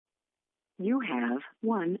You have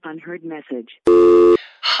one unheard message.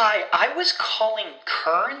 Hi, I was calling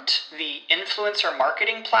Current, the influencer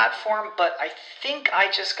marketing platform, but I think I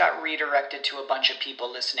just got redirected to a bunch of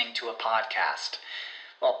people listening to a podcast.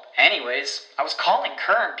 Well, anyways, I was calling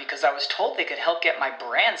Current because I was told they could help get my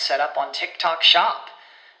brand set up on TikTok Shop,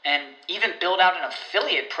 and even build out an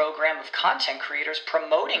affiliate program of content creators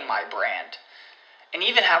promoting my brand, and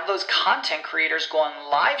even have those content creators go on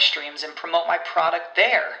live streams and promote my product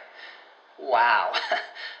there. Wow,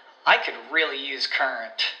 I could really use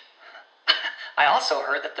Current. I also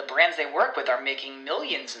heard that the brands they work with are making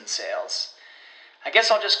millions in sales. I guess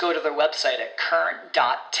I'll just go to their website at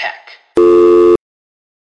current.tech.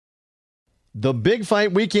 The Big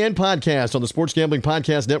Fight Weekend podcast on the Sports Gambling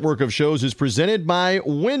Podcast Network of shows is presented by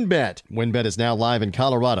WynnBET. WynnBET is now live in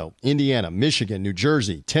Colorado, Indiana, Michigan, New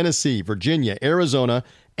Jersey, Tennessee, Virginia, Arizona,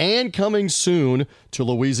 and coming soon to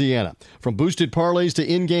Louisiana. From boosted parlays to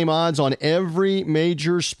in-game odds on every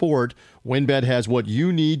major sport, WynnBET has what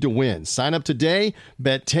you need to win. Sign up today,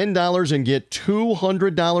 bet $10 and get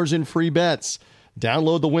 $200 in free bets.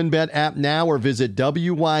 Download the WynnBET app now or visit wynnbet.com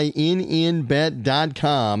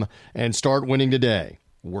and start winning today.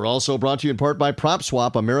 We're also brought to you in part by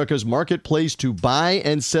PropSwap, America's marketplace to buy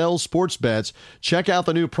and sell sports bets. Check out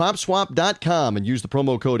the new PropSwap.com and use the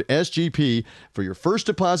promo code SGP for your first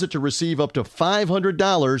deposit to receive up to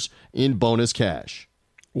 $500 in bonus cash.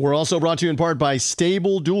 We're also brought to you in part by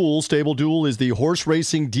Stable Duel. Stable Duel is the horse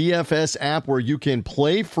racing DFS app where you can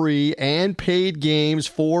play free and paid games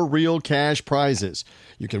for real cash prizes.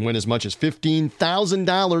 You can win as much as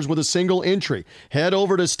 $15,000 with a single entry. Head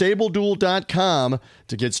over to StableDuel.com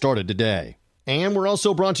to get started today. And we're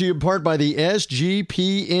also brought to you in part by the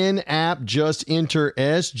SGPN app. Just enter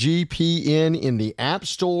SGPN in the App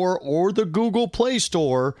Store or the Google Play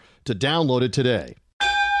Store to download it today.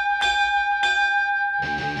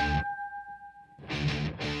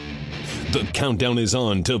 The countdown is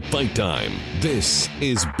on to fight time. This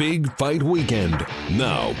is Big Fight Weekend.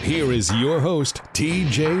 Now, here is your host,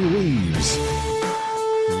 TJ Reeves.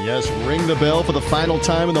 Yes, ring the bell for the final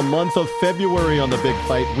time in the month of February on the Big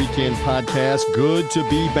Fight Weekend podcast. Good to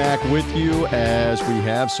be back with you as we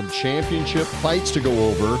have some championship fights to go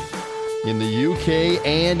over in the UK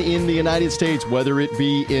and in the United States, whether it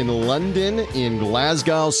be in London, in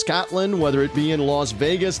Glasgow, Scotland, whether it be in Las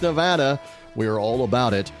Vegas, Nevada. We are all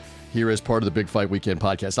about it here as part of the Big Fight Weekend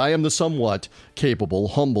podcast. I am the somewhat capable,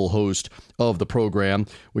 humble host of the program.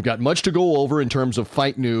 We've got much to go over in terms of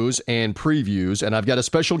fight news and previews, and I've got a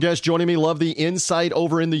special guest joining me. Love the insight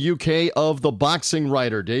over in the UK of the boxing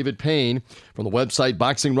writer, David Payne, from the website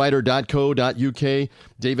boxingwriter.co.uk.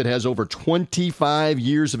 David has over 25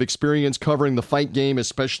 years of experience covering the fight game,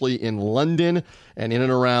 especially in London and in and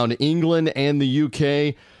around England and the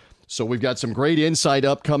UK. So we've got some great insight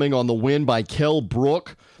upcoming on the win by Kell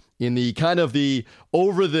Brook in the kind of the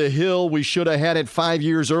over-the-hill, we should have had it 5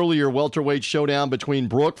 years earlier, welterweight showdown between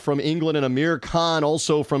Brook from England and Amir Khan,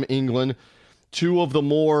 also from England. Two of the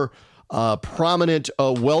more prominent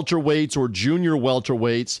welterweights or junior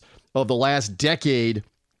welterweights of the last decade,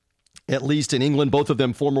 at least in England. Both of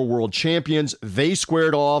them former world champions. They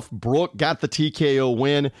squared off. Brook got the TKO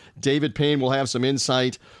win. David Payne will have some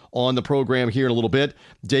insight on the program here in a little bit.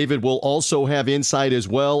 David will also have insight as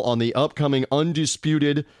well on the upcoming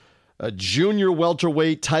undisputed junior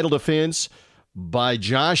welterweight title defense by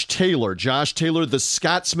Josh Taylor. Josh Taylor, the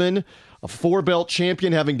Scotsman, a four-belt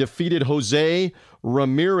champion, having defeated Jose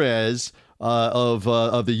Ramirez of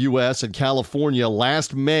the U.S. and California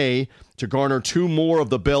last May to garner two more of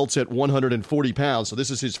the belts at 140 pounds. So this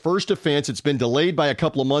is his first defense. It's been delayed by a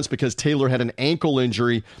couple of months because Taylor had an ankle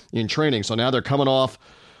injury in training. So now they're coming off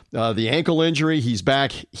the ankle injury. He's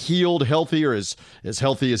back healed, healthy, or as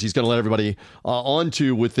healthy as he's going to let everybody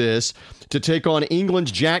onto with this, to take on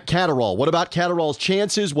England's Jack Catterall. What about Catterall's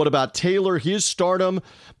chances? What about Taylor, his stardom?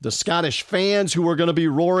 The Scottish fans who are going to be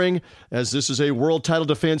roaring as this is a world title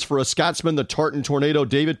defense for a Scotsman, the Tartan Tornado.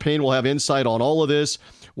 David Payne will have insight on all of this.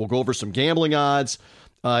 We'll go over some gambling odds,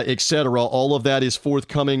 etc. All of that is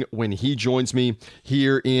forthcoming when he joins me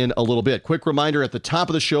here in a little bit. Quick reminder at the top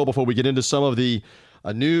of the show before we get into some of the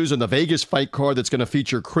news and the Vegas fight card that's going to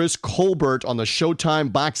feature Chris Colbert on the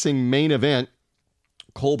Showtime boxing main event.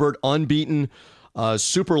 Colbert, unbeaten,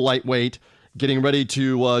 super lightweight, getting ready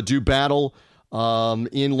to do battle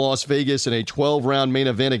in Las Vegas in a 12-round main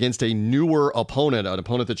event against a newer opponent, an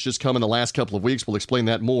opponent that's just come in the last couple of weeks. We'll explain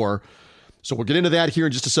that more. So we'll get into that here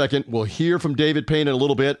in just a second. We'll hear from David Payne in a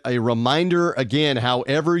little bit. A reminder, again,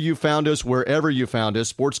 however you found us, wherever you found us,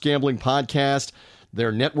 Sports Gambling Podcast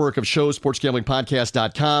their network of shows,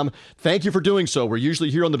 sportsgamblingpodcast.com. Thank you for doing so. We're usually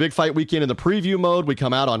here on the Big Fight Weekend in the preview mode. We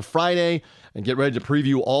come out on Friday and get ready to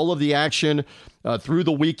preview all of the action through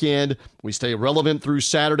the weekend. We stay relevant through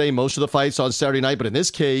Saturday, most of the fights on Saturday night. But in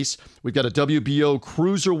this case, we've got a WBO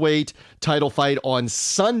cruiserweight title fight on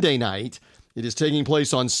Sunday night. It is taking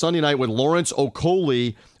place on Sunday night with Lawrence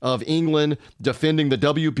Okolie of England defending the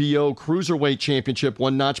WBO cruiserweight championship,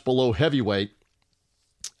 one notch below heavyweight.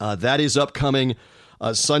 That is upcoming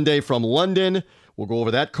Sunday from London. We'll go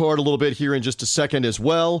over that card a little bit here in just a second as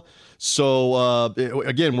well. So,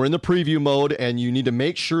 again, we're in the preview mode, and you need to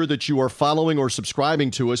make sure that you are following or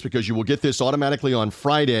subscribing to us because you will get this automatically on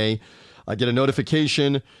Friday. Get a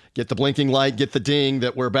notification, get the blinking light, get the ding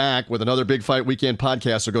that we're back with another Big Fight Weekend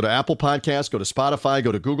podcast. So go to Apple Podcasts, go to Spotify,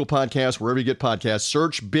 go to Google Podcasts, wherever you get podcasts,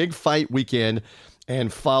 search Big Fight Weekend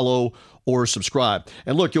and follow or subscribe.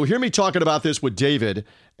 And look, you'll hear me talking about this with David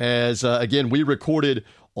as, again, we recorded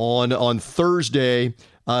on Thursday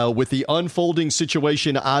with the unfolding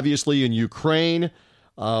situation, obviously, in Ukraine,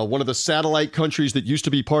 one of the satellite countries that used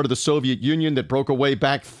to be part of the Soviet Union that broke away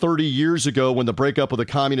back 30 years ago when the breakup of the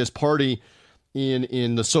Communist Party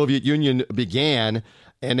in the Soviet Union began.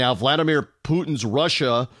 And now Vladimir Putin's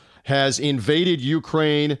Russia has invaded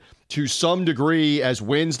Ukraine to some degree as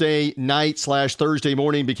Wednesday night / Thursday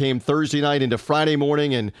morning became Thursday night into Friday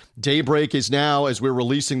morning, and daybreak is now, as we're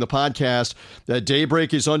releasing the podcast, that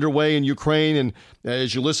daybreak is underway in Ukraine, and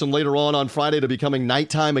as you listen later on Friday to becoming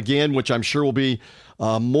nighttime again, which I'm sure will be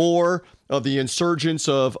more of the insurgents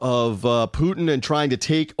of Putin and trying to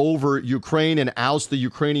take over Ukraine and oust the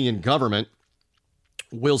Ukrainian government.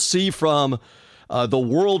 We'll see from the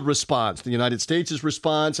world response, the United States'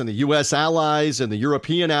 response, and the U.S. allies and the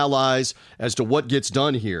European allies as to what gets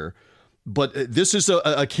done here. But this is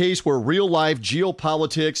a case where real-life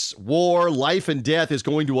geopolitics, war, life and death is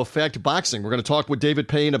going to affect boxing. We're going to talk with David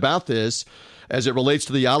Payne about this as it relates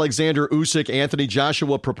to the Alexander Usyk-Anthony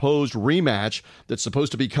Joshua proposed rematch that's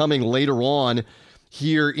supposed to be coming later on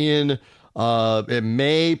here in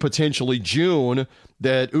May, potentially June.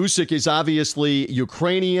 That Usyk is obviously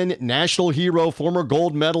Ukrainian, national hero, former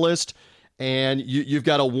gold medalist, and you've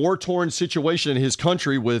got a war-torn situation in his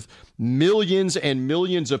country with millions and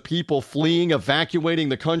millions of people fleeing, evacuating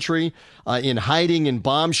the country, in hiding in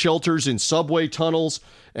bomb shelters, in subway tunnels,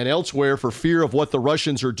 and elsewhere for fear of what the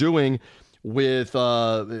Russians are doing with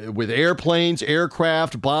airplanes,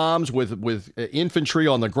 aircraft, bombs, with infantry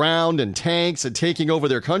on the ground and tanks and taking over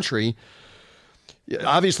their country.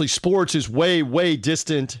 Obviously, sports is way, way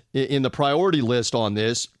distant in the priority list on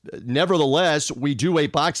this. Nevertheless, we do a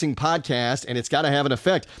boxing podcast, and it's got to have an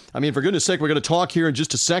effect. I mean, for goodness sake, we're going to talk here in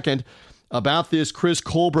just a second about this Chris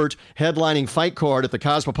Colbert headlining fight card at the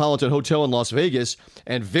Cosmopolitan Hotel in Las Vegas,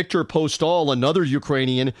 and Victor Postol, another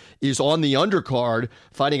Ukrainian, is on the undercard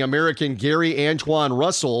fighting American Gary Antoine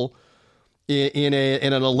Russell in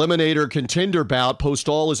an eliminator contender bout.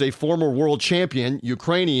 Postol is a former world champion,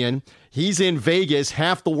 Ukrainian. He's in Vegas,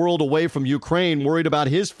 half the world away from Ukraine, worried about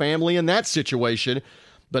his family in that situation.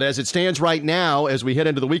 But as it stands right now, as we head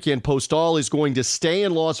into the weekend, Postol is going to stay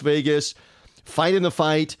in Las Vegas, fight in the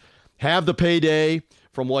fight, have the payday.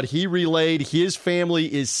 From what he relayed, his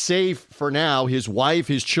family is safe for now. His wife,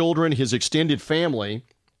 his children, his extended family,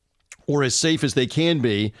 or as safe as they can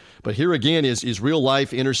be. But here again is real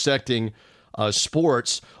life intersecting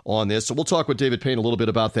sports on this. So we'll talk with David Payne a little bit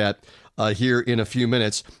about that here in a few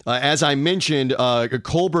minutes. As I mentioned,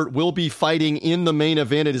 Colbert will be fighting in the main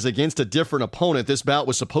event. It is against a different opponent. This bout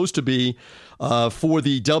was supposed to be for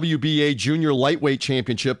the WBA Junior Lightweight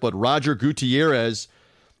Championship, but Roger Gutierrez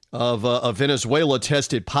of Venezuela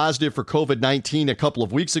tested positive for COVID-19 a couple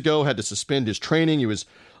of weeks ago, had to suspend his training. He was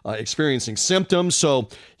experiencing symptoms, so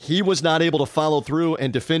he was not able to follow through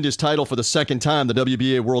and defend his title for the second time, the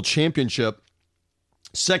WBA World Championship.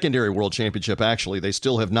 Secondary World Championship, actually. They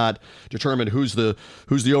still have not determined who's the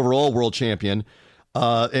overall world champion.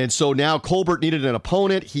 And so now Colbert needed an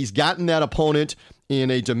opponent. He's gotten that opponent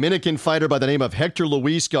in a Dominican fighter by the name of Hector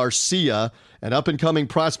Luis Garcia, an up-and-coming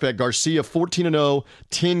prospect. Garcia, 14-0,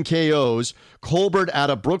 10 KOs. Colbert out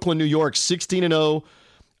of Brooklyn, New York, 16-0,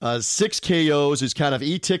 6 KOs, is kind of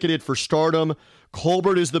e-ticketed for stardom.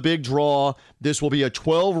 Colbert is the big draw. This will be a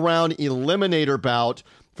 12-round eliminator bout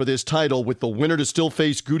for this title, with the winner to still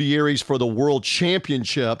face Gutierrez for the World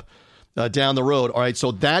Championship down the road. All right,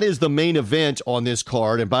 so that is the main event on this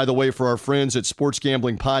card. And by the way, for our friends at Sports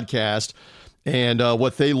Gambling Podcast, and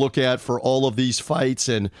what they look at for all of these fights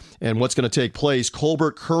and what's going to take place.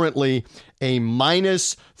 Colbert currently a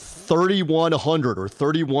minus 3,100 or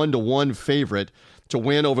 31-1 favorite to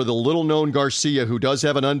win over the little-known Garcia, who does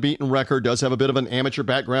have an unbeaten record, does have a bit of an amateur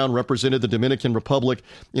background, represented the Dominican Republic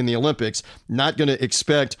in the Olympics. Not going to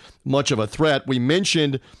expect much of a threat. We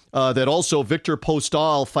mentioned that also Victor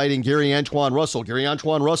Postol fighting Gary Antoine Russell. Gary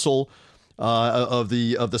Antoine Russell, of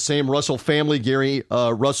the same Russell family, Gary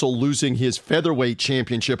Russell losing his featherweight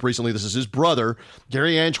championship recently. This is his brother.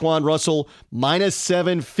 Gary Antoine Russell, minus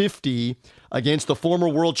 750 against the former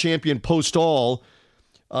world champion Postol,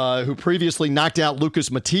 who previously knocked out Lucas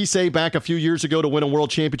Matisse back a few years ago to win a world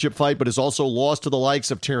championship fight, but has also lost to the likes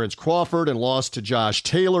of Terrence Crawford and lost to Josh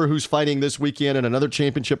Taylor, who's fighting this weekend in another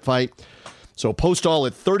championship fight. So Postol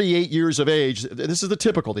at 38 years of age, this is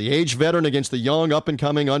the age veteran against the young,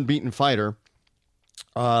 up-and-coming, unbeaten fighter.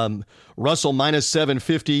 Russell minus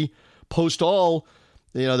 750. Postol,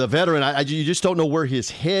 the veteran, you just don't know where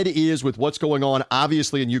his head is with what's going on.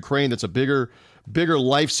 Obviously in Ukraine, that's a bigger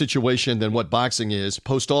life situation than what boxing is.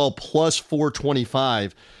 Postol plus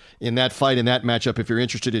 425 in that fight, in that matchup, if you're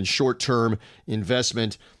interested in short-term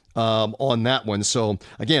investment on that one. So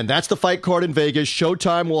again, that's the fight card in Vegas.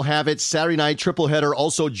 Showtime will have it Saturday night, triple header.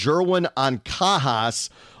 Also, Jerwin Ancajas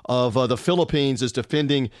of the Philippines is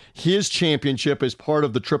defending his championship as part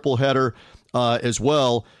of the triple header as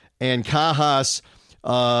well. And Cajas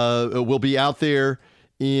will be out there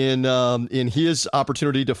in his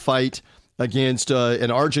opportunity to fight against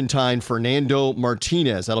an Argentine, Fernando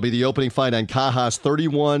Martinez. That'll be the opening fight on Cajas,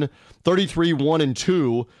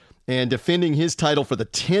 33-1-2, and defending his title for the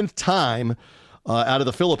 10th time out of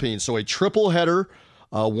the Philippines. So a triple header,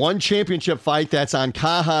 one championship fight that's on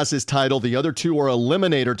Cajas' title. The other two are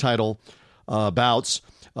eliminator title bouts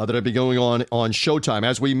that'll be going on Showtime.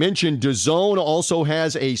 As we mentioned, DAZN also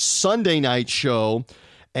has a Sunday night show,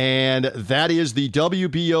 and that is the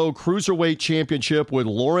WBO Cruiserweight Championship with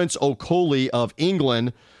Lawrence Okolie of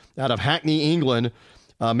England, out of Hackney, England,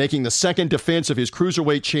 making the second defense of his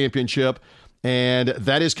Cruiserweight Championship. And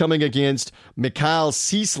that is coming against Mikhail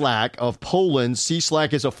Cieslak of Poland.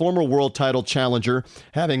 Cieslak is a former world title challenger,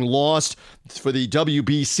 having lost for the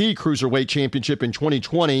WBC Cruiserweight Championship in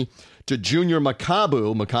 2020 to Junior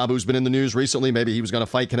Makabu. Makabu's been in the news recently. Maybe he was going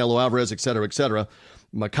to fight Canelo Alvarez, et cetera, et cetera.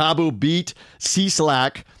 Makabu beat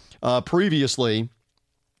Cieslak previously.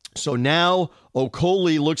 So now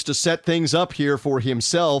Okolie looks to set things up here for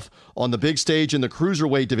himself on the big stage in the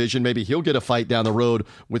cruiserweight division. Maybe he'll get a fight down the road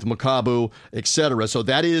with Makabu, etc. So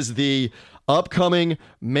that is the upcoming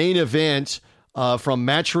main event from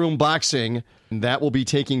Matchroom Boxing. That will be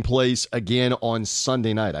taking place again on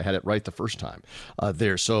Sunday night. I had it right the first time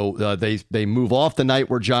there. So they move off the night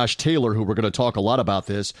where Josh Taylor, who we're going to talk a lot about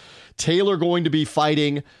this, Taylor going to be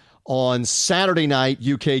fighting on Saturday night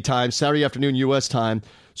UK time, Saturday afternoon US time.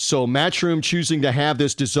 So Matchroom choosing to have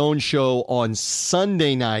this DAZN show on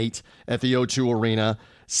Sunday night at the O2 Arena.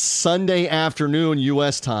 Sunday afternoon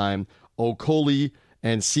U.S. time, Okolie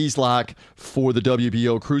and Cieslak for the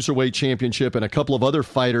WBO Cruiserweight Championship, and a couple of other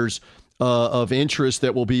fighters of interest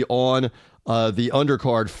that will be on the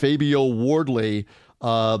undercard. Fabio Wardley,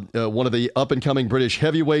 one of the up-and-coming British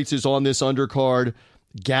heavyweights, is on this undercard.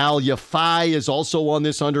 Gal Yafai is also on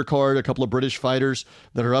this undercard. A couple of British fighters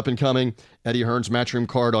that are up and coming. Eddie Hearn's Matchroom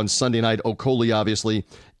card on Sunday night. Okolie, obviously,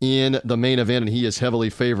 in the main event, and he is heavily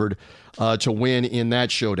favored to win in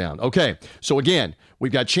that showdown. Okay, so again,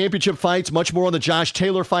 we've got championship fights, much more on the Josh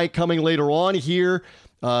Taylor fight coming later on here.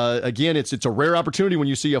 Again, it's a rare opportunity when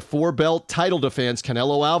you see a 4-belt title defense.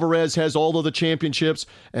 Canelo Alvarez has all of the championships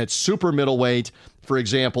at super middleweight. For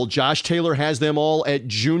example, Josh Taylor has them all at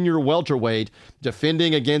junior welterweight,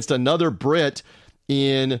 defending against another Brit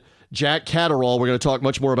in Jack Catterall. We're going to talk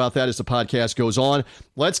much more about that as the podcast goes on.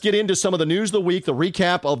 Let's get into some of the news of the week, the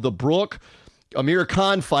recap of the Brook Amir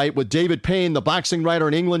Khan fight with David Payne, the boxing writer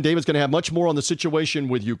in England. David's going to have much more on the situation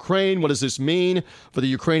with Ukraine. What does this mean for the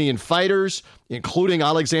Ukrainian fighters, including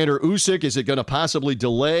Alexander Usyk? Is it going to possibly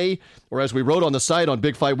delay? Or as we wrote on the site on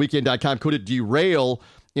BigFightWeekend.com, could it derail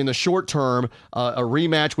in the short term a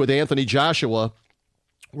rematch with Anthony Joshua?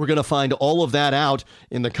 We're going to find all of that out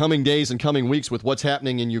in the coming days and coming weeks with what's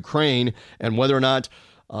happening in Ukraine and whether or not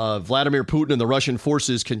Vladimir Putin and the Russian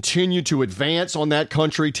forces continue to advance on that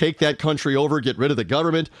country, take that country over, get rid of the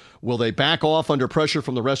government. Will they back off under pressure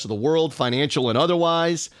from the rest of the world, financial and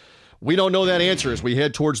otherwise? We don't know that answer as we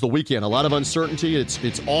head towards the weekend. A lot of uncertainty.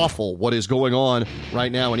 It's awful what is going on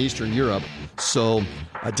right now in Eastern Europe. So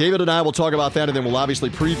David and I will talk about that, and then we'll obviously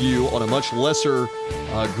preview on a much lesser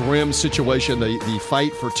grim situation, the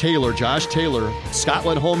fight for Taylor, Josh Taylor,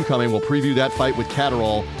 Scotland homecoming. We'll preview that fight with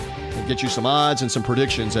Catterall and get you some odds and some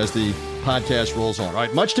predictions as the podcast rolls on. All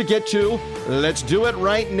right, much to get to. Let's do it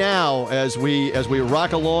right now as we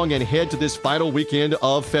rock along and head to this final weekend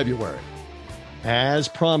of February. As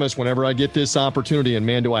promised, whenever I get this opportunity, and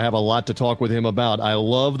man, do I have a lot to talk with him about. I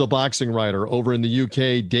love the boxing writer over in the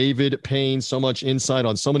UK, David Payne, so much insight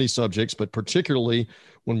on so many subjects, but particularly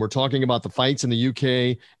when we're talking about the fights in the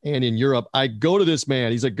UK and in Europe. I go to this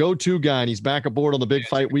man. He's a go-to guy, and he's back aboard on the Big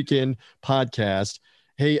Fight Weekend podcast.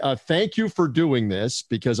 Hey, thank you for doing this,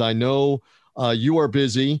 because I know you are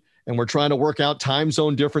busy and we're trying to work out time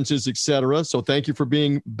zone differences, et cetera. So thank you for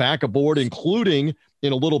being back aboard, including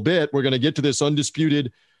in a little bit, we're going to get to this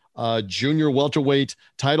undisputed junior welterweight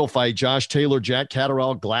title fight, Josh Taylor, Jack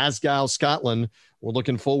Catterall, Glasgow, Scotland. We're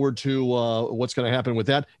looking forward to what's going to happen with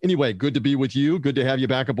that. Anyway, good to be with you. Good to have you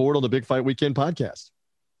back aboard on the Big Fight Weekend podcast.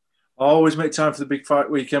 I always make time for the Big Fight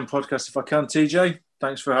Weekend podcast if I can, TJ.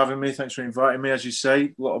 Thanks for having me. Thanks for inviting me. As you say,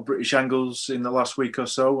 a lot of British angles in the last week or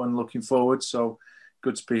so and looking forward. So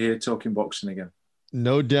good to be here talking boxing again.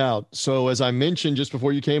 No doubt. So as I mentioned just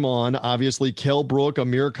before you came on, obviously Kell Brook,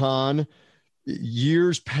 Amir Khan,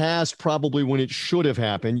 years past probably when it should have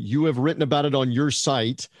happened. You have written about it on your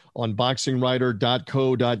site on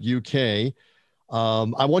boxingwriter.co.uk.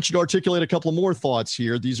 I want you to articulate a couple of more thoughts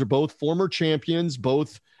here. These are both former champions,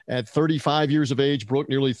 both at 35 years of age. Brook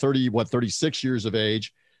nearly 36 years of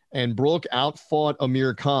age. And Brook outfought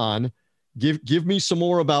Amir Khan. Give me some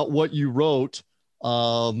more about what you wrote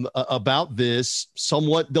about this,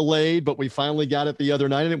 somewhat delayed, but we finally got it the other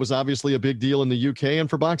night, and it was obviously a big deal in the UK and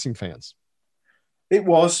for boxing fans. It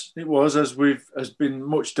was, as been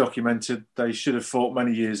much documented. They should have fought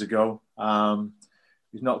many years ago.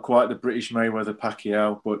 It's not quite the British Mayweather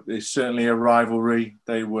Pacquiao, but it's certainly a rivalry.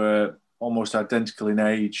 They were almost identical in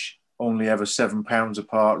age, only ever 7 pounds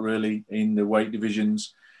apart, really, in the weight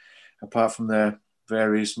divisions, apart from their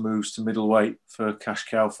various moves to middleweight for cash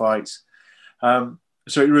cow fights.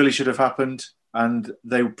 So it really should have happened, and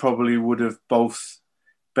they probably would have both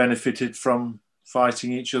benefited from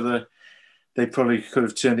fighting each other. They probably could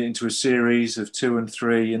have turned it into a series of 2 and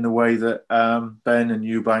 3 in the way that Ben and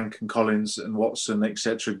Eubank and Collins and Watson,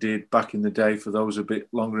 etc., did back in the day. For those a bit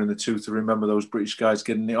longer in the tooth to remember those British guys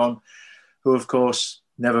getting it on, who of course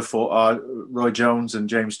never fought Roy Jones and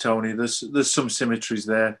James Toney. There's some symmetries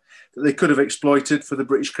there that they could have exploited for the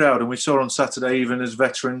British crowd, and we saw on Saturday, even as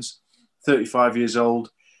veterans, 35 years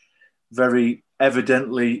old, very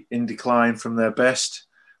evidently in decline from their best,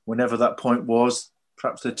 whenever that point was.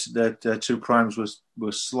 Perhaps their two primes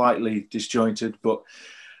were slightly disjointed, but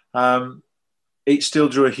it still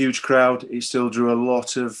drew a huge crowd. It still drew a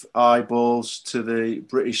lot of eyeballs to the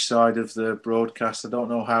British side of the broadcast. I don't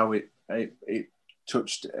know how it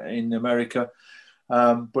touched in America,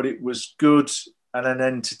 but it was good and an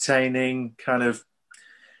entertaining kind of.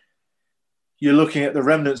 You're looking at the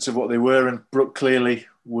remnants of what they were, and Brook clearly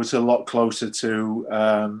was a lot closer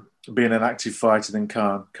to being an active fighter than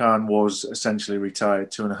Khan. Khan was essentially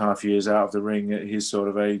retired, 2.5 years out of the ring at his sort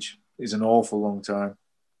of age. Is an awful long time.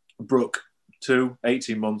 Brook,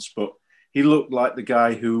 18 months, but he looked like the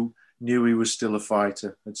guy who knew he was still a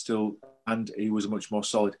fighter and he was much more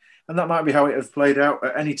solid. And that might be how it had played out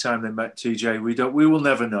at any time they met, TJ. We will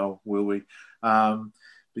never know, will we?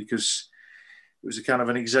 Because it was a kind of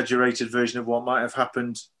an exaggerated version of what might have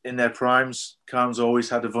happened in their primes. Khan's always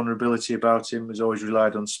had a vulnerability about him, has always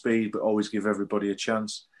relied on speed, but always give everybody a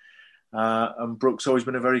chance. And Brook's always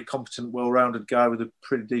been a very competent, well-rounded guy with a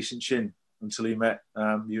pretty decent chin until he met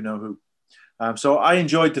you-know-who. So I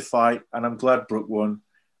enjoyed the fight, and I'm glad Brook won.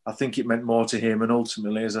 I think it meant more to him, and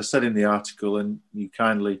ultimately, as I said in the article, and you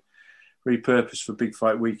kindly repurposed for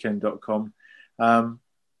BigFightWeekend.com,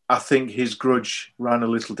 I think his grudge ran a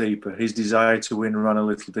little deeper. His desire to win ran a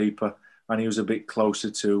little deeper, and he was a bit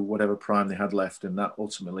closer to whatever prime they had left, and that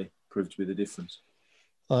ultimately proved to be the difference.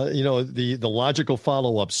 The logical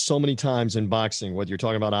follow-up so many times in boxing, whether you're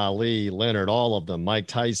talking about Ali, Leonard, all of them, Mike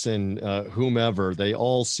Tyson, whomever, they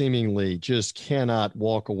all seemingly just cannot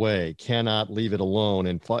walk away, cannot leave it alone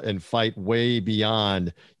and fight way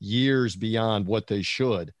beyond, years beyond what they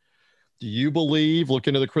should. Do you believe, look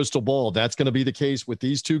into the crystal ball, that's going to be the case with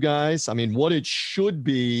these two guys? I mean, what it should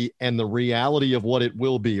be and the reality of what it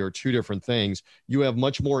will be are two different things. You have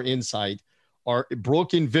much more insight. Are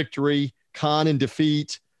Brook in victory, Khan in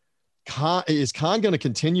defeat? Is Khan going to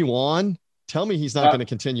continue on? Tell me he's not going to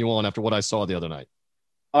continue on after what I saw the other night.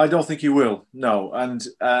 I don't think he will, no. And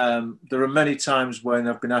there are many times when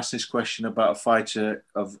I've been asked this question about a fighter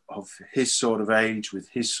of his sort of age with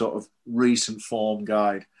his sort of recent form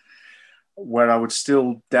guide, where I would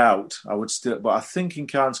still doubt. But I think in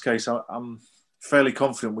Khan's case, I'm fairly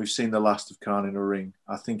confident we've seen the last of Khan in a ring.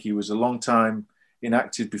 I think he was a long time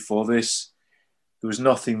inactive before this. There was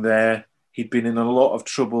nothing there. He'd been in a lot of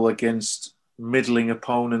trouble against middling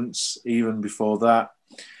opponents even before that.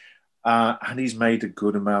 And he's made a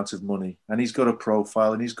good amount of money. And he's got a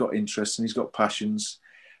profile, and he's got interests, and he's got passions.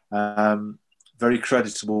 Very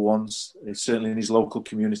creditable ones, certainly in his local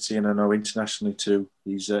community, and I know internationally too.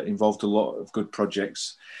 He's involved a lot of good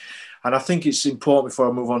projects. And I think it's important, before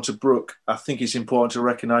I move on to Brook, I think it's important to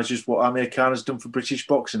recognise just what Amir Khan has done for British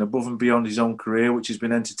boxing above and beyond his own career, which has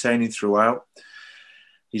been entertaining throughout.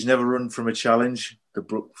 He's never run from a challenge, the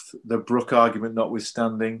Brook argument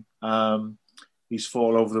notwithstanding. He's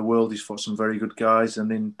fought all over the world. He's fought some very good guys.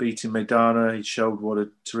 And in beating Maidana, he showed what a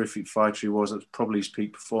terrific fighter he was. That was probably his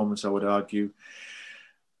peak performance, I would argue.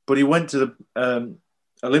 But he went to the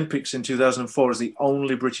Olympics in 2004 as the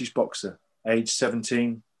only British boxer, age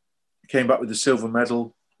 17. Came back with the silver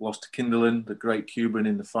medal, lost to Kinderlin, the great Cuban,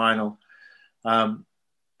 in the final. A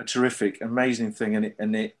terrific, amazing thing.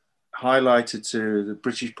 And it highlighted to the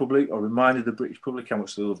British public, or reminded the British public, how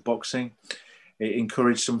much they love boxing. It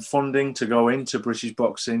encouraged some funding to go into British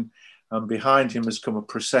boxing, and behind him has come a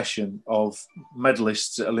procession of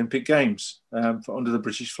medalists at Olympic Games under the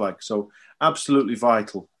British flag. So absolutely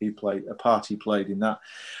vital. He played in that.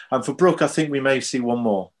 And for Brook, I think we may see one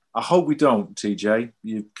more. I hope we don't, TJ.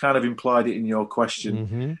 You kind of implied it in your question.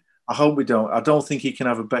 Mm-hmm. I hope we don't. I don't think he can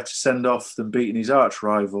have a better send-off than beating his arch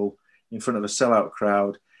rival in front of a sellout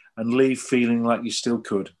crowd and leave feeling like you still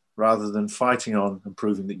could, rather than fighting on and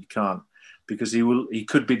proving that you can't. Because he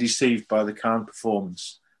could be deceived by the Khan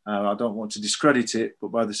performance. I don't want to discredit it, but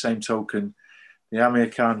by the same token, the Amir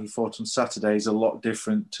Khan he fought on Saturday is a lot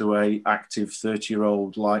different to a active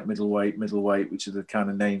 30-year-old light middleweight, which are the kind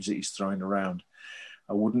of names that he's throwing around.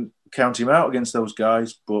 I wouldn't count him out against those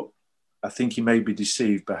guys, but I think he may be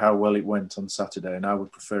deceived by how well it went on Saturday, and I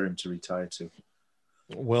would prefer him to retire too.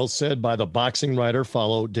 Well said by the Boxing Writer.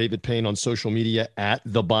 Follow David Payne on social media at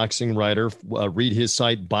The Boxing Writer. Read his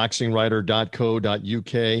site,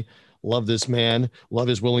 boxingwriter.co.uk. Love this man. Love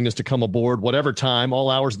his willingness to come aboard whatever time, all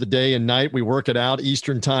hours of the day and night. We work it out.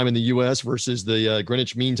 Eastern time in the U.S. versus the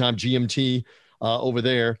Greenwich Mean Time, GMT, over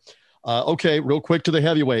there. Okay, real quick to the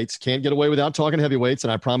heavyweights. Can't get away without talking heavyweights,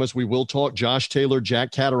 and I promise we will talk Josh Taylor,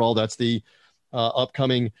 Jack Catterall. That's the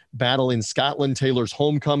upcoming battle in Scotland. Taylor's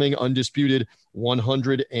homecoming, undisputed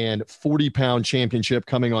 140-pound championship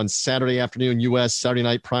coming on Saturday afternoon, U.S., Saturday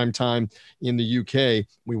night prime time in the U.K.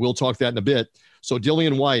 We will talk that in a bit. So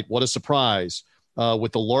Dillian Whyte, what a surprise.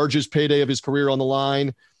 With the largest payday of his career on the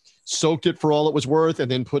line, soaked it for all it was worth, and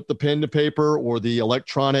then put the pen to paper or the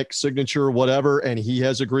electronic signature, whatever, and he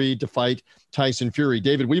has agreed to fight Tyson Fury.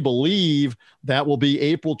 David, we believe that will be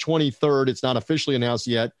April 23rd. It's not officially announced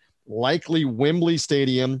yet. Likely Wembley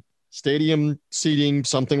Stadium seating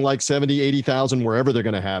something like 70, 80,000, wherever they're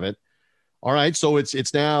going to have it. All right, so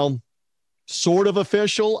it's now sort of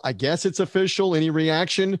official. I guess it's official. Any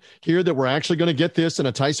reaction here that we're actually going to get this in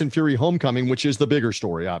a Tyson Fury homecoming, which is the bigger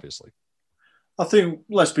story, obviously? I think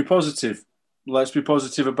let's be positive. Let's be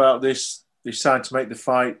positive about this. He's signed to make the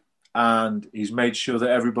fight, and he's made sure that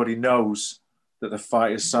everybody knows that the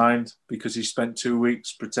fight is signed, because he spent 2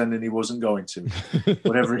 weeks pretending he wasn't going to.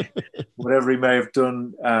 whatever he may have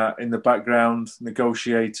done in the background,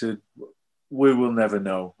 negotiated, we will never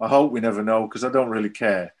know. I hope we never know, because I don't really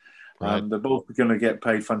care. Right. They're both going to get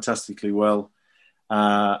paid fantastically well.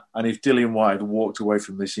 And if Dillian Whyte had walked away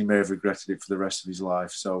from this, he may have regretted it for the rest of his life.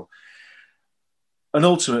 So, and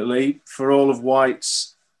ultimately, for all of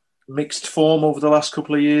Whyte's mixed form over the last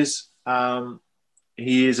couple of years,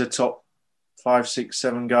 he is a top 5, 6,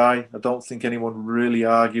 7 guy. I don't think anyone would really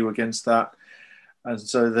argue against that. And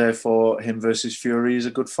so therefore him versus Fury is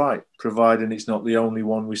a good fight, providing it's not the only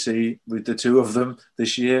one we see with the two of them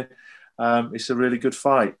this year. It's a really good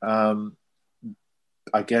fight. I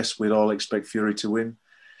guess we'd all expect Fury to win.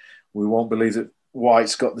 We won't believe that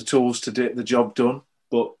Whyte's got the tools to get the job done,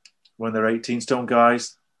 but when they're 18-stone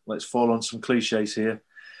guys, let's fall on some cliches here.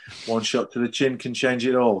 One shot to the chin can change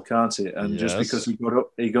it all, can't it? And yes, just because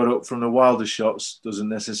he got up from the Wilder shots doesn't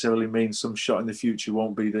necessarily mean some shot in the future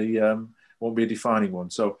won't be a defining one.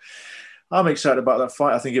 So I'm excited about that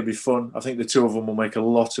fight. I think it'll be fun. I think the two of them will make a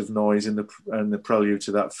lot of noise in the prelude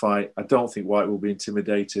to that fight. I don't think Whyte will be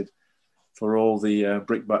intimidated. For all the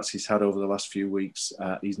brickbats he's had over the last few weeks,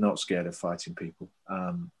 he's not scared of fighting people.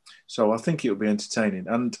 So I think it'll be entertaining.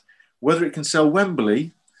 And whether it can sell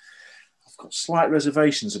Wembley, I've got slight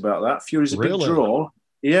reservations about that. Fury's a big draw.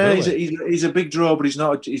 Yeah, really? he's a big draw, but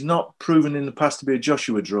he's not proven in the past to be a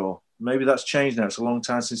Joshua draw. Maybe that's changed now. It's a long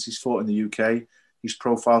time since he's fought in the UK. His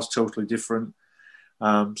profile's totally different.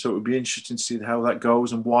 So it would be interesting to see how that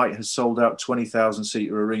goes. And White has sold out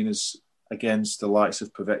 20,000-seater arenas against the likes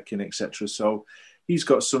of Povetkin, etc. So he's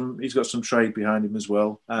got some trade behind him as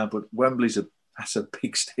well. But Wembley's that's a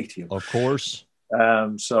big stadium, of course.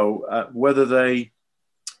 So whether they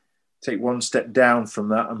take one step down from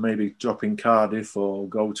that and maybe drop in Cardiff or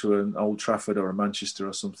go to an Old Trafford or a Manchester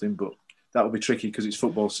or something, but that will be tricky because it's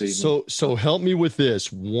football season. So help me with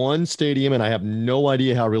this. One stadium, and I have no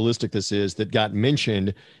idea how realistic this is, that got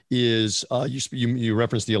mentioned is, you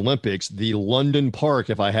referenced the Olympics, the London Park,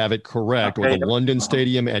 if I have it correct, or the London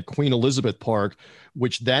Stadium at Queen Elizabeth Park,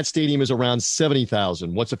 which that stadium is around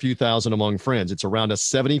 70,000. What's a few thousand among friends? It's around a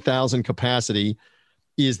 70,000 capacity.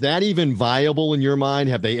 Is that even viable in your mind?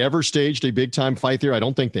 Have they ever staged a big time fight there? I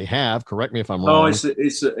don't think they have. Correct me if I'm wrong.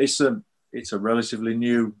 No, it's a relatively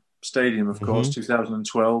new stadium, of course,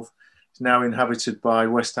 2012. It's now inhabited by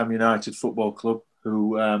West Ham United Football Club,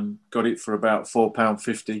 who got it for about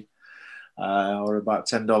 £4.50 or about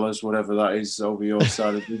 $10, whatever that is over your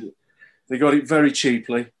side of it. They got it very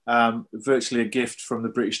cheaply, virtually a gift from the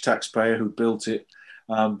British taxpayer who built it.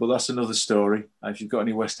 But that's another story. If you've got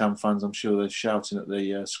any West Ham fans, I'm sure they're shouting at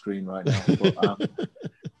the screen right now. But,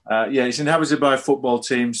 it's inhabited by a football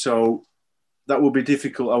team, so that will be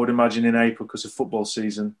difficult, I would imagine, in April because of football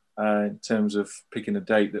season in terms of picking a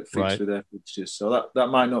date that fits with their fixtures. So that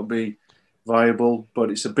might not be viable,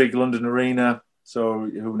 but it's a big London arena. So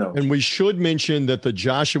who knows? And we should mention that the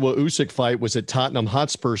Joshua Usyk fight was at Tottenham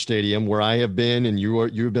Hotspur Stadium, where I have been, and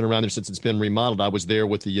you've been around there since it's been remodeled. I was there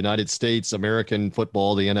with the United States, American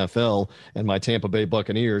football, the NFL, and my Tampa Bay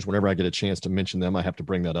Buccaneers. Whenever I get a chance to mention them, I have to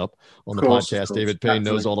bring that up on the podcast. David Payne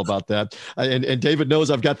knows all about that. And David knows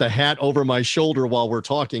I've got the hat over my shoulder while we're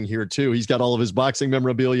talking here, too. He's got all of his boxing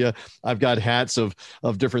memorabilia. I've got hats of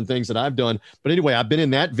different things that I've done. But anyway, I've been in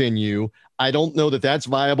that venue. I don't know that that's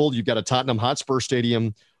viable. You've got a Tottenham Hotspur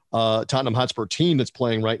Stadium, Tottenham Hotspur team that's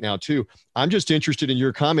playing right now too. I'm just interested in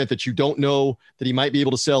your comment that you don't know that he might be able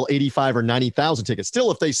to sell 85 or 90,000 tickets. Still,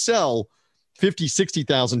 if they sell 50,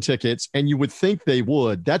 60,000 tickets, and you would think they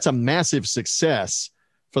would, that's a massive success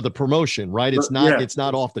for the promotion, right? It's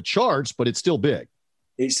not off the charts, but it's still big.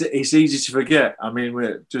 It's easy to forget. I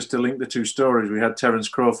mean, just to link the two stories, we had Terence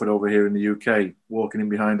Crawford over here in the UK walking in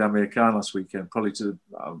behind Amir Khan last weekend, probably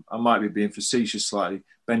I might be being facetious slightly,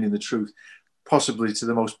 bending the truth, possibly to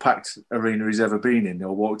the most packed arena he's ever been in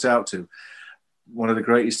or walked out to. One of the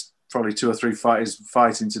greatest, probably 2 or 3 fighters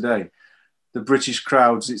fighting today. The British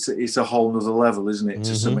crowds, it's a whole nother level, isn't it,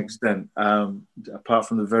 to some extent, apart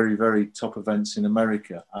from the very, very top events in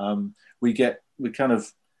America. We kind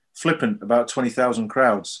of flippant about 20,000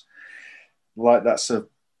 crowds, like that's a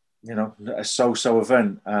so-so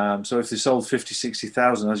event. So if they sold 50,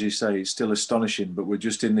 60,000, as you say, it's still astonishing. But we're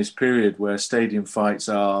just in this period where stadium fights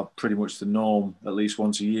are pretty much the norm, at least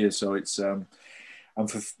once a year. So it's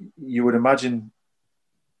you would imagine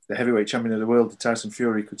the heavyweight champion of the world, Tyson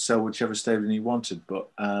Fury, could sell whichever stadium he wanted. But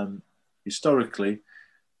historically,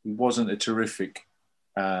 he wasn't a terrific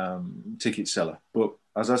ticket seller. But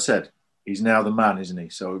as I said, he's now the man, isn't he?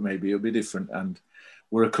 So maybe it'll be different. And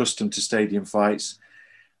we're accustomed to stadium fights.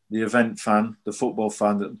 The event fan, the football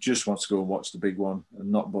fan that just wants to go and watch the big one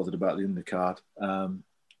and not bothered about the undercard,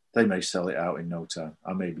 they may sell it out in no time.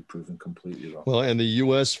 I may be proven completely wrong. Well, and the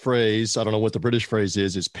U.S. phrase, I don't know what the British phrase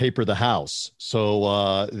is paper the house.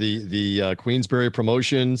 So the Queensberry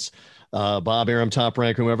Promotions, Bob Arum, Top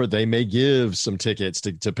Rank, whoever, they may give some tickets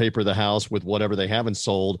to paper the house with whatever they haven't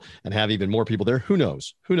sold and have even more people there. Who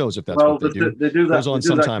knows? Who knows if that's what they do? They do that. It goes on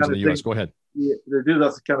sometimes in the U.S. Go ahead. Yeah, they do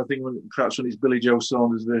that kind of thing when it's Billy Joe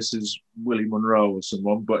Saunders versus Willie Monroe or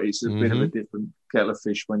someone, but it's a bit of a different kettle of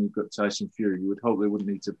fish when you've got Tyson Fury. You would hope they wouldn't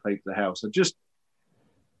need to paper the house.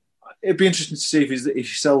 It'd be interesting to see if he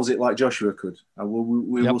sells it like Joshua could.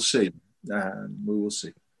 We will see. We will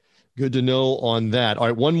see. Good to know on that. All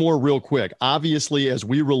right, one more real quick. Obviously, as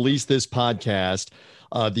we release this podcast,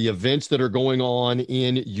 the events that are going on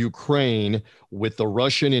in Ukraine with the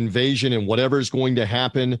Russian invasion and whatever is going to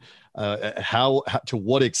happen, how to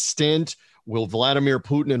what extent will Vladimir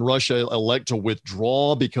Putin and Russia elect to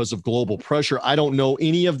withdraw because of global pressure? I don't know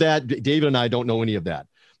any of that. David and I don't know any of that.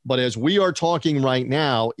 But as we are talking right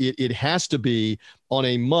now, it has to be on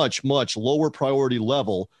a much, much lower priority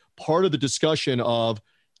level. Part of the discussion of,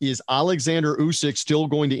 is Alexander Usyk still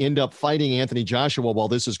going to end up fighting Anthony Joshua while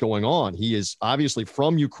this is going on? He is obviously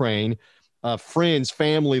from Ukraine, friends,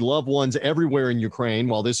 family, loved ones everywhere in Ukraine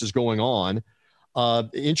while this is going on.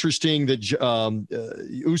 Interesting that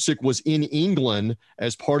Usyk was in England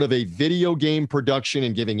as part of a video game production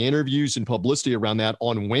and giving interviews and publicity around that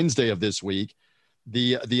on Wednesday of this week.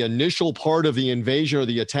 The initial part of the invasion or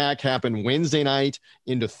the attack happened Wednesday night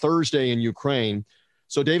into Thursday in Ukraine.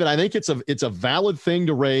 So, David, I think it's a valid thing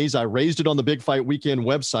to raise. I raised it on the Big Fight Weekend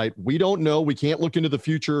website. We don't know. We can't look into the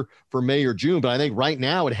future for May or June, but I think right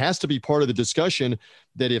now it has to be part of the discussion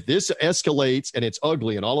that if this escalates and it's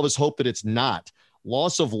ugly, and all of us hope that it's not,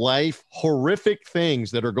 loss of life, horrific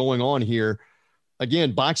things that are going on here.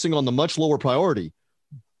 Again, boxing on the much lower priority,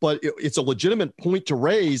 but it's a legitimate point to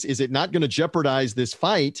raise. Is it not going to jeopardize this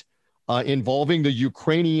fight involving the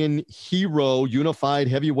Ukrainian hero unified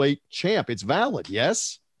heavyweight champ? It's valid,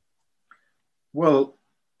 yes? Well,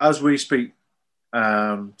 as we speak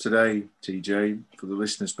today, TJ, for the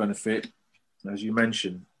listeners' benefit, as you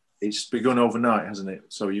mentioned, it's begun overnight, hasn't it?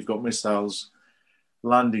 So you've got missiles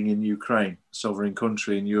landing in Ukraine, a sovereign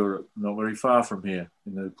country in Europe, not very far from here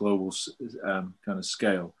in the global kind of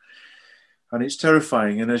scale. And it's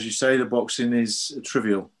terrifying. And as you say, the boxing is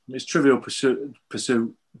trivial. It's trivial pursuit,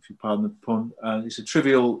 if you pardon the pun. And it's a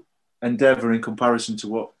trivial endeavour in comparison to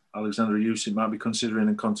what Alexander Usyk might be considering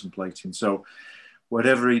and contemplating. So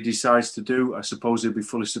whatever he decides to do, I suppose he'll be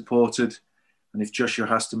fully supported. And if Joshua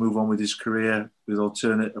has to move on with his career with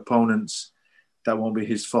alternate opponents, that won't be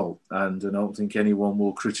his fault. And I don't think anyone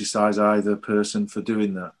will criticise either person for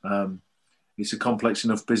doing that. It's a complex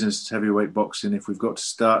enough business, heavyweight boxing. If we've got to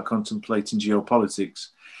start contemplating geopolitics,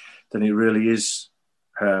 then it really is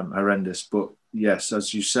horrendous. But yes,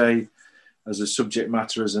 as you say, as a subject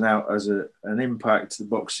matter, as an impact, the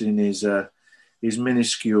boxing is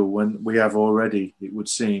minuscule when we have already, it would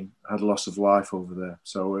seem, had a loss of life over there.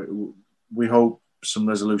 So we hope some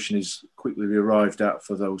resolution is quickly arrived at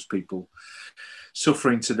for those people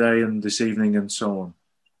suffering today and this evening and so on.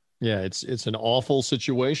 Yeah, it's an awful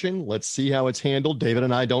situation. Let's see how it's handled. David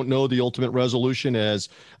and I don't know the ultimate resolution as,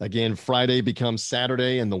 again, Friday becomes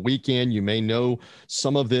Saturday and the weekend. You may know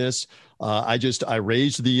some of this. I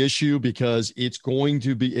raised the issue because it's going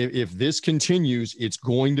to be, if this continues, it's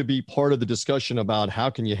going to be part of the discussion about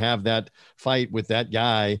how can you have that fight with that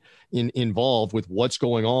guy involved with what's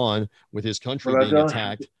going on with his country being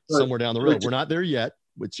attacked somewhere down the road. We're not there yet.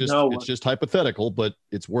 It's just hypothetical, but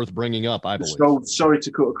it's worth bringing up, I believe. So sorry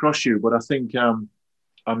to cut across you, but I think I'm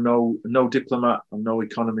no diplomat, I'm no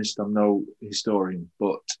economist, I'm no historian,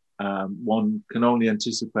 but one can only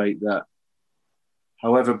anticipate that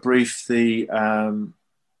however brief the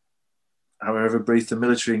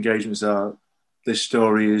military engagements are, this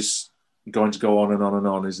story is going to go on and on and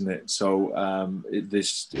on, isn't it? So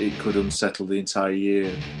it could unsettle the entire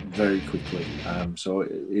year very quickly. So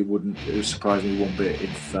it would surprise me one bit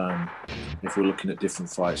if we're looking at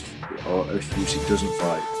different fights, or if Usyk doesn't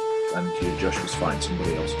fight and Joshua's fighting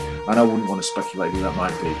somebody else. And I wouldn't want to speculate who that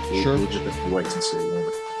might be. Sure. We'll just have to wait and see.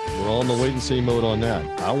 We're all in the wait and see mode on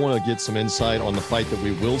that. I want to get some insight on the fight that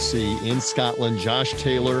we will see in Scotland. Josh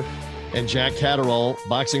Taylor and Jack Catterall,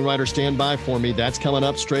 boxing writer, stand by for me. That's coming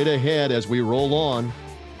up straight ahead as we roll on.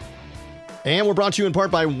 And we're brought to you in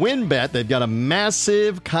part by WynnBET. They've got a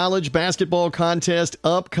massive college basketball contest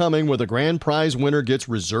upcoming where the grand prize winner gets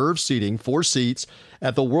reserved seating, 4 seats,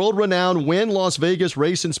 at the world-renowned Wynn Las Vegas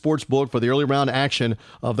Race and Sportsbook for the early round action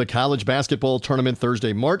of the college basketball tournament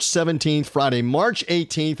Thursday, March 17th, Friday, March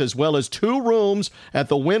 18th, as well as 2 rooms at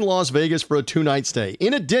the Wynn Las Vegas for a 2-night stay.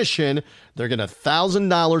 In addition, they're getting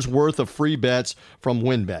 $1,000 worth of free bets from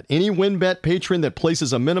WynnBET. Any WynnBET patron that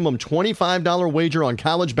places a minimum $25 wager on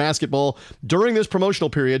college basketball during this promotional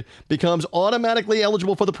period becomes automatically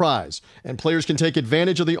eligible for the prize, and players can take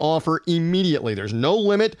advantage of the offer immediately. There's no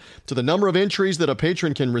limit to the number of entries that a patron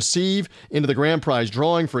can receive into the grand prize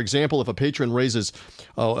drawing. For example, if a patron wagers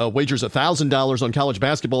 $1,000 on college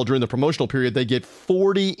basketball during the promotional period, they get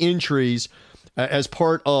 40 entries as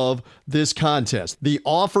part of this contest. The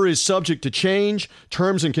offer is subject to change.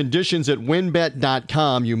 Terms and conditions at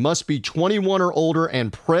wynnbet.com. You must be 21 or older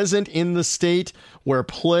and present in the state where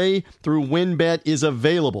play through WynnBET is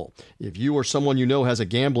available. If you or someone you know has a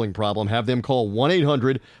gambling problem, have them call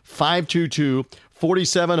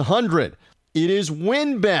 1-800-522-4700. It is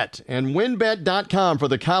WynnBET and wynnbet.com for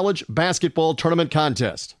the college basketball tournament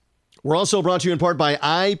contest. We're also brought to you in part by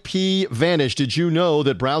IPVanish. Did you know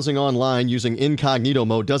that browsing online using incognito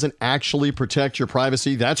mode doesn't actually protect your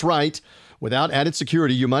privacy? That's right. Without added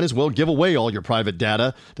security, you might as well give away all your private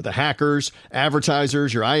data to the hackers,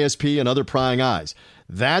 advertisers, your ISP, and other prying eyes.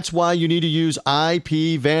 That's why you need to use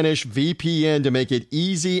IPVanish VPN to make it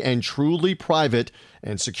easy and truly private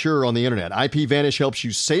and secure on the internet. IPVanish helps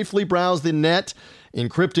you safely browse the net,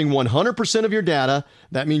 encrypting 100% of your data.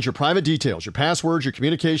 That means your private details, your passwords, your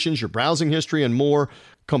communications, your browsing history, and more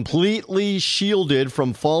completely shielded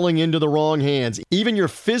from falling into the wrong hands. Even your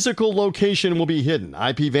physical location will be hidden.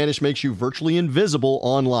 IPVanish makes you virtually invisible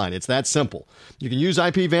online. It's that simple. You can use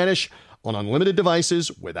IPVanish on unlimited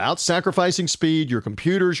devices without sacrificing speed, your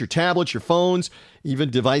computers, your tablets, your phones,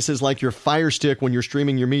 even devices like your Fire Stick when you're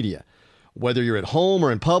streaming your media. Whether you're at home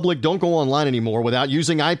or in public, don't go online anymore without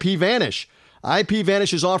using IPVanish.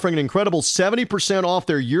 IPVanish is offering an incredible 70% off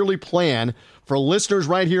their yearly plan for listeners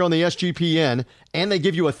right here on the SGPN, and they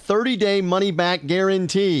give you a 30-day money-back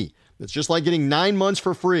guarantee. It's just like getting 9 months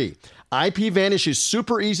for free. IPVanish is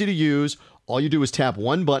super easy to use. All you do is tap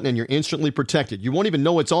one button and you're instantly protected. You won't even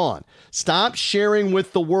know it's on. Stop sharing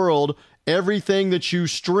with the world everything that you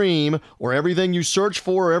stream or everything you search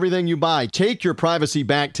for or everything you buy. Take your privacy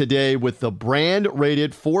back today with the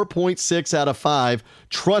brand-rated 4.6 out of 5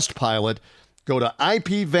 Trustpilot. Go to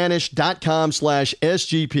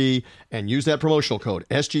ipvanish.com/SGP and use that promotional code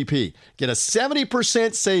SGP. Get a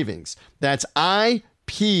 70% savings. That's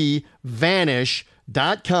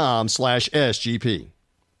ipvanish.com/SGP.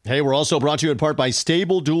 Hey, we're also brought to you in part by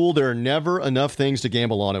Stable Duel. There are never enough things to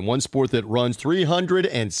gamble on, and one sport that runs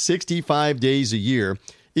 365 days a year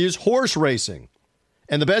is horse racing.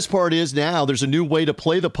 And the best part is now there's a new way to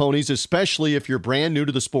play the ponies, especially if you're brand new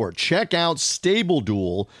to the sport. Check out Stable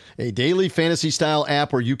Duel, a daily fantasy-style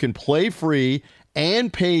app where you can play free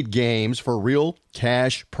and paid games for real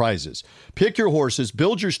cash prizes. Pick your horses,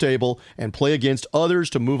 build your stable, and play against others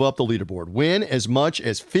to move up the leaderboard. Win as much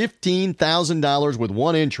as $15,000 with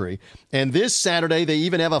one entry. And this Saturday, they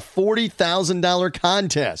even have a $40,000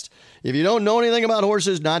 contest. If you don't know anything about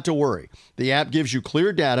horses, not to worry. The app gives you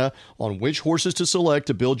clear data on which horses to select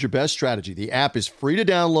to build your best strategy. The app is free to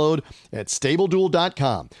download at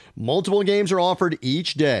StableDuel.com. Multiple games are offered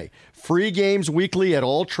each day. Free games weekly at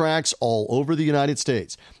all tracks all over the United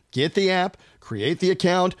States. Get the app, create the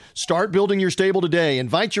account, start building your stable today.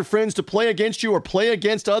 Invite your friends to play against you or play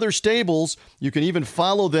against other stables. You can even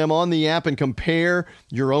follow them on the app and compare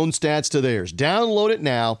your own stats to theirs. Download it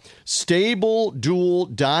now,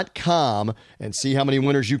 StableDuel.com, and see how many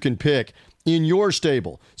winners you can pick in your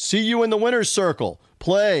stable. See you in the winner's circle.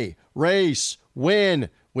 Play, race, win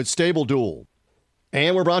with Stable Duel.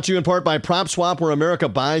 And we're brought to you in part by PropSwap, where America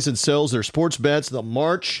buys and sells their sports bets. The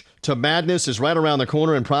March to Madness is right around the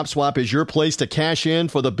corner, and PropSwap is your place to cash in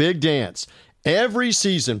for the big dance. Every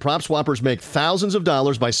season, PropSwappers make thousands of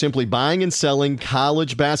dollars by simply buying and selling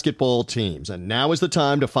college basketball teams. And now is the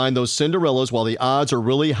time to find those Cinderellas while the odds are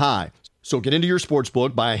really high. So get into your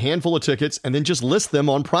sportsbook, buy a handful of tickets, and then just list them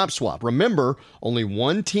on PropSwap. Remember, only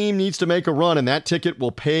one team needs to make a run, and that ticket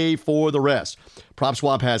will pay for the rest.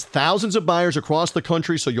 PropSwap has thousands of buyers across the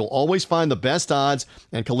country, so you'll always find the best odds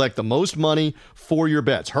and collect the most money for your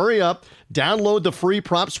bets. Hurry up. Download the free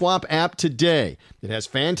PropSwap app today. It has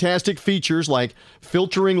fantastic features like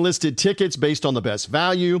filtering listed tickets based on the best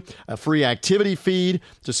value, a free activity feed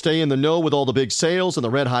to stay in the know with all the big sales and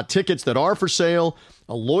the red-hot tickets that are for sale,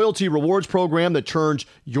 a loyalty rewards program that turns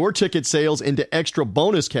your ticket sales into extra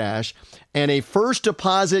bonus cash, and a first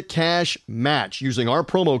deposit cash match using our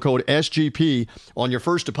promo code SGP on your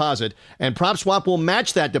first deposit, and PropSwap will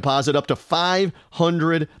match that deposit up to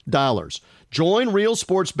 $500. Join real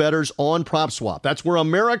sports bettors on PropSwap. That's where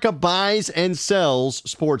America buys and sells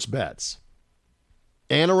sports bets.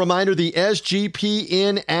 And a reminder, the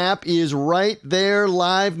SGPN app is right there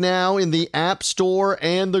live now in the App Store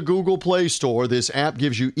and the Google Play Store. This app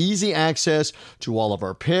gives you easy access to all of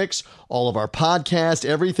our picks, all of our podcasts,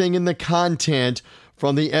 everything in the content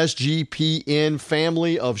from the SGPN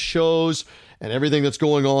family of shows and everything that's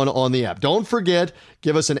going on the app. Don't forget,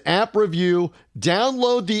 give us an app review.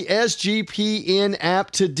 Download the SGPN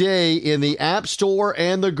app today in the App Store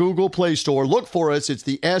and the Google Play Store. Look for us. It's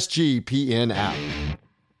the SGPN app.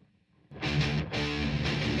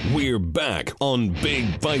 We're back on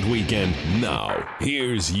Big Fight Weekend. Now,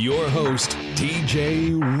 here's your host,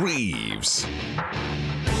 TJ Reeves.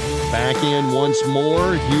 Back in once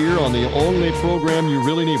more here on the only program you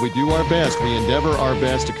really need. We do our best. We endeavor our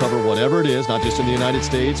best to cover whatever it is, not just in the United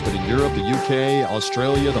States, but in Europe, the UK,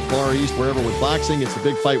 Australia, the Far East, wherever with boxing. It's the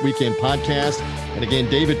Big Fight Weekend podcast. And again,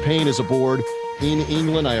 David Payne is aboard in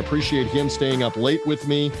England. I appreciate him staying up late with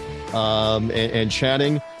me and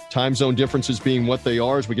chatting. Time zone differences being what they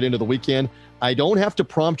are as we get into the weekend. I don't have to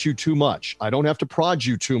prompt you too much. I don't have to prod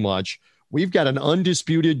you too much. We've got an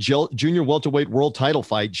undisputed junior welterweight world title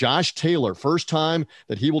fight. Josh Taylor, first time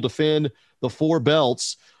that he will defend the 4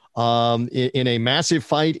 belts in a massive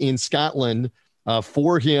fight in Scotland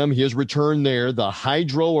for him. His return there, the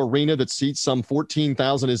Hydro Arena that seats some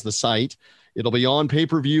 14,000 is the site. It'll be on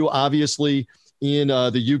pay-per-view, obviously, in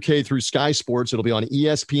the UK through Sky Sports. It'll be on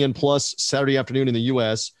ESPN Plus Saturday afternoon in the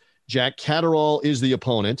US. Jack Catterall is the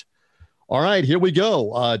opponent. All right, here we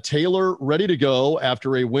go. Taylor ready to go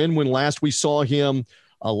after a win when last we saw him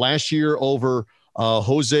last year over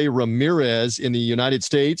Jose Ramirez in the United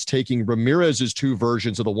States, taking Ramirez's 2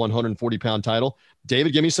 versions of the 140-pound title.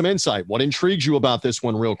 David, give me some insight. What intrigues you about this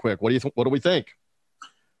one real quick? What do we think?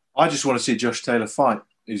 I just want to see Josh Taylor fight.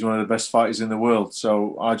 He's one of the best fighters in the world,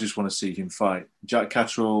 so I just want to see him fight. Jack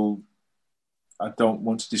Catterall, I don't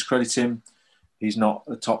want to discredit him. He's not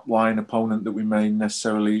a top-line opponent that we may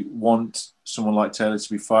necessarily want someone like Taylor to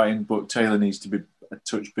be fighting, but Taylor needs to be a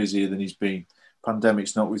touch busier than he's been.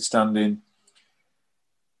 Pandemics notwithstanding,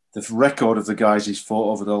 the record of the guys he's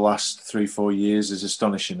fought over the last 3-4 years is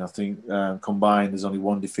astonishing. I think combined there's only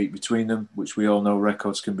 1 defeat between them, which we all know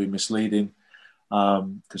records can be misleading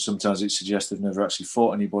because sometimes it suggests they've never actually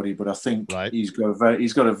fought anybody. But I think he's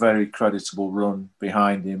got a very creditable run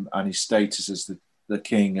behind him, and his status as the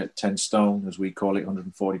king at 10 stone, as we call it,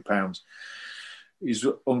 140 pounds, is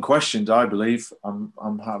unquestioned, I believe.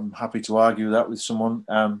 I'm happy to argue that with someone.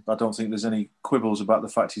 I don't think there's any quibbles about the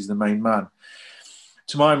fact he's the main man.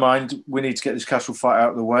 To my mind, we need to get this Catterall fight out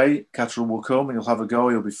of the way. Catterall will come, he'll have a go,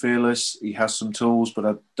 he'll be fearless, he has some tools, but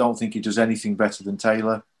I don't think he does anything better than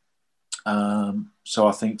Taylor. So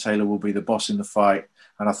I think Taylor will be the boss in the fight,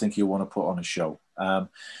 and I think he'll want to put on a show.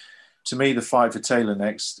 To me, the fight for Taylor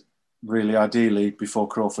next, really ideally, before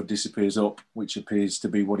Crawford disappears up, which appears to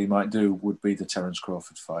be what he might do, would be the Terence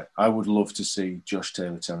Crawford fight. I would love to see Josh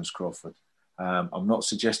Taylor, Terence Crawford. I'm not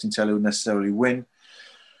suggesting Taylor would necessarily win,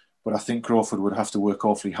 but I think Crawford would have to work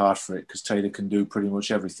awfully hard for it because Taylor can do pretty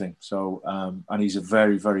much everything. So, and he's a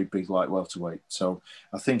very, very big light welterweight. So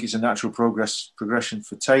I think it's a natural progression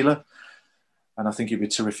for Taylor. And I think it'd be a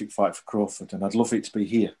terrific fight for Crawford. And I'd love it to be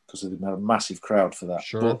here because there'd be a massive crowd for that.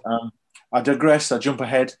 Sure. But I digress. I jump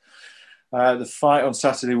ahead. The fight on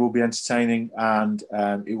Saturday will be entertaining, and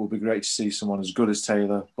it will be great to see someone as good as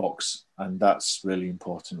Taylor box. And that's really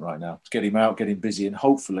important right now. To get him out, get him busy, and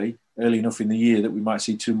hopefully early enough in the year that we might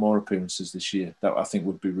see 2 more appearances this year. That I think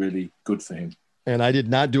would be really good for him. And I did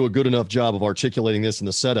not do a good enough job of articulating this in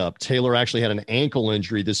the setup. Taylor actually had an ankle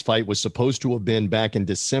injury. This fight was supposed to have been back in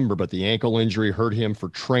December, but the ankle injury hurt him for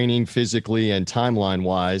training physically and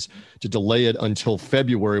timeline-wise to delay it until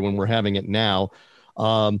February when we're having it now.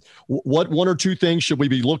 What 1 or 2 things should we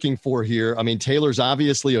be looking for here? I mean, Taylor's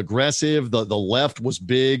obviously aggressive. The left was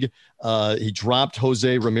big. He dropped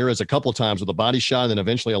Jose Ramirez a couple of times with a body shot and then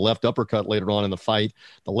eventually a left uppercut later on in the fight.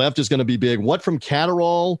 The left is going to be big. What from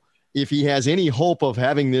Catterall, if he has any hope of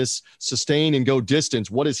having this sustain and go distance,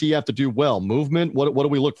 what does he have to do well? Movement? What do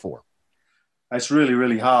we look for? It's really,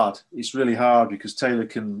 really hard. It's really hard because Taylor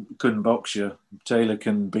couldn't box you. Taylor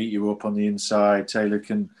can beat you up on the inside. Taylor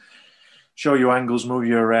can show you angles, move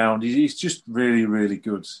you around. He's just really, really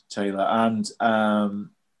good, Taylor. And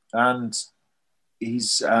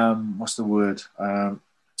he's what's the word?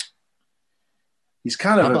 He's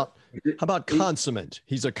kind of how about consummate?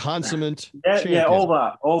 He's a consummate champion. Yeah, all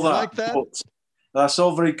that. Like that? But that's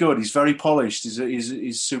all very good. He's very polished. He's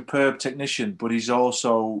a superb technician, but he's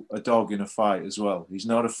also a dog in a fight as well. He's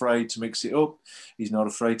not afraid to mix it up. He's not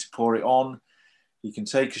afraid to pour it on. He can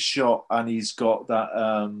take a shot, and he's got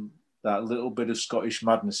that little bit of Scottish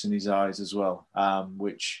madness in his eyes as well,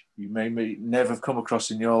 which you may never have come across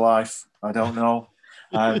in your life. I don't know.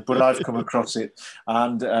 But I've come across it,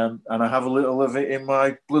 and I have a little of it in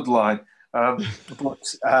my bloodline. I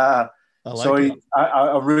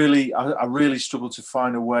really struggle to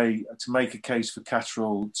find a way to make a case for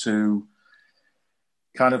Catterall to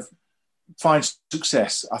kind of find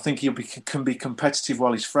success. I think can be competitive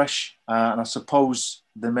while he's fresh, and I suppose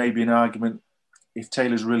there may be an argument if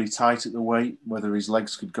Taylor's really tight at the weight, whether his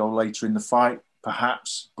legs could go later in the fight,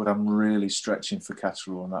 perhaps. But I'm really stretching for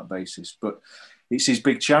Catterall on that basis. But it's his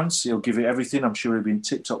big chance. He'll give it everything. I'm sure he'll be in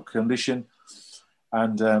tip-top condition.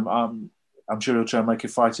 And I'm sure he'll try and make a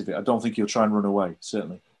fight of it. I don't think he'll try and run away,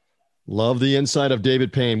 certainly. Love the insight of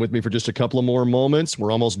David Payne with me for just a couple of more moments.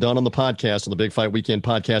 We're almost done on the podcast, on the Big Fight Weekend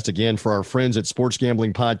podcast. Again, for our friends at Sports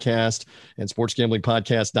Gambling Podcast and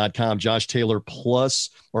sportsgamblingpodcast.com, Josh Taylor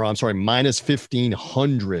minus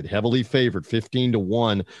 1,500, heavily favored,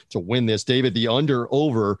 15-1 to win this. David, the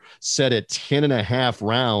under-over set at 10.5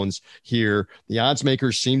 rounds here. The odds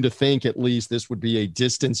makers seem to think at least this would be a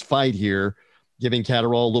distance fight here, giving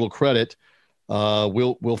Catterall a little credit.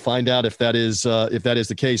 We'll find out if that is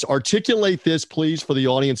the case. Articulate this, please, for the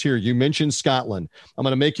audience here. You mentioned Scotland. I'm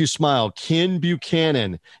going to make you smile. Ken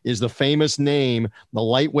Buchanan is the famous name, the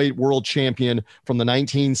lightweight world champion from the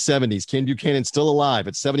 1970s. Ken Buchanan still alive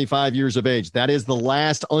at 75 years of age. That is the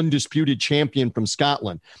last undisputed champion from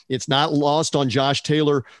Scotland. It's not lost on Josh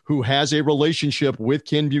Taylor, who has a relationship with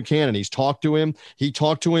Ken Buchanan. He's talked to him. He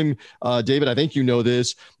talked to him, David, I think you know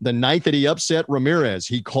this, the night that he upset Ramirez.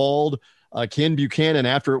 He called Ken Buchanan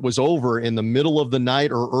after it was over in the middle of the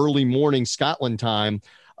night or early morning Scotland time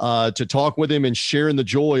to talk with him and share in the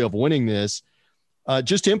joy of winning this.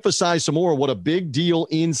 Just to emphasize some more what a big deal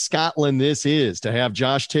in Scotland this is to have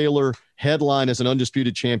Josh Taylor headline as an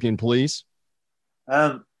undisputed champion, please.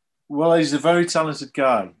 Well, he's a very talented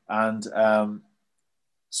guy, and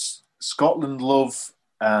Scotland love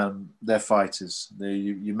their fighters.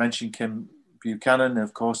 You mentioned Ken Buchanan.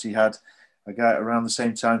 Of course, he had a guy around the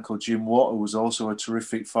same time called Jim Watt, who was also a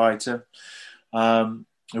terrific fighter,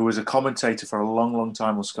 who was a commentator for a long, long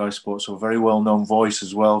time on Sky Sports, so a very well-known voice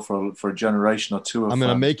as well for a generation or two. I'm going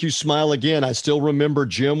to make you smile again. I still remember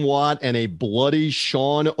Jim Watt and a bloody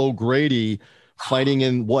Sean O'Grady fighting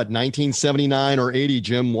in 1979 or 80,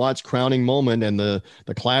 Jim Watt's crowning moment, and the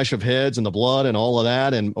clash of heads and the blood and all of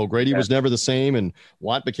that. And O'Grady was never the same, and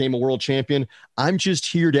Watt became a world champion. I'm just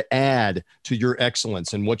here to add to your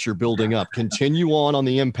excellence and what you're building up. Continue on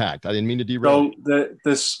the impact. I didn't mean to derail. So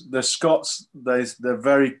the Scots, they're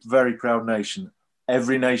very, very proud nation.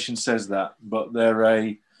 Every nation says that, but they're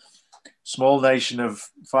a small nation of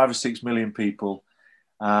 5 or 6 million people.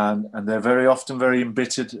 And they're very often very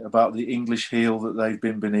embittered about the English heel that they've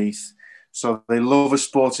been beneath. So they love a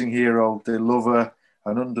sporting hero. They love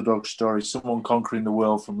an underdog story, someone conquering the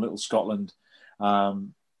world from little Scotland.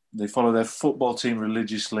 They follow their football team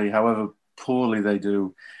religiously, however poorly they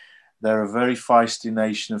do. They're a very feisty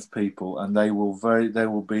nation of people, and they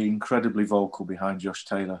will be incredibly vocal behind Josh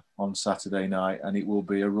Taylor on Saturday night, and it will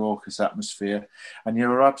be a raucous atmosphere. And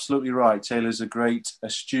you're absolutely right. Taylor's a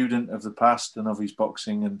student of the past and of his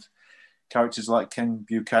boxing, and characters like Ken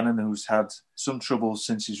Buchanan, who's had some trouble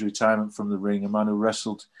since his retirement from the ring, a man who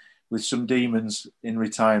wrestled with some demons in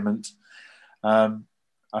retirement. I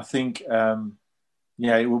think,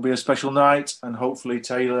 it will be a special night, and hopefully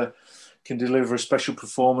Taylor can deliver a special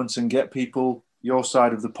performance and get people your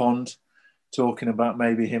side of the pond talking about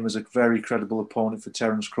maybe him as a very credible opponent for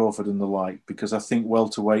Terence Crawford and the like, because I think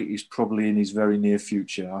welterweight is probably in his very near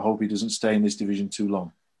future. I hope he doesn't stay in this division too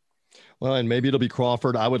long. Well, and maybe it'll be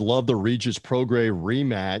Crawford. I would love the Regis Prograis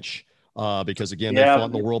rematch because, again, they fought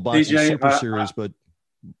in the World Boxing Super Series, but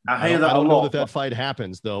I don't know that fight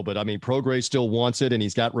happens, though. But, I mean, Prograis still wants it, and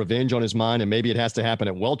he's got revenge on his mind, and maybe it has to happen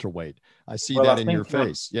at welterweight. I see that in your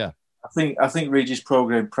face, yeah. I think Regis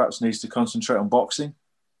Prograis perhaps needs to concentrate on boxing,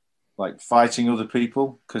 like fighting other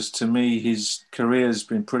people, because to me his career has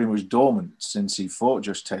been pretty much dormant since he fought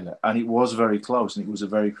Josh Taylor, and it was very close and it was a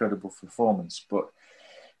very credible performance, but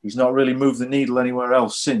he's not really moved the needle anywhere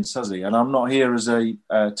else since, has he? And I'm not here as a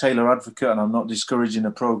Taylor advocate, and I'm not discouraging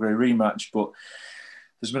a Prograis rematch, but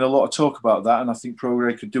there's been a lot of talk about that, and I think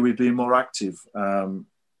Prograis could do with being more active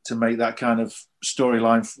to make that kind of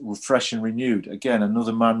storyline fresh and renewed. Again,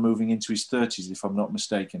 another man moving into his 30s, if I'm not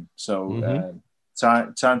mistaken. So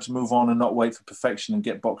time to move on and not wait for perfection and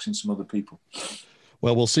get boxing some other people.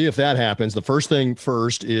 Well, we'll see if that happens. The first thing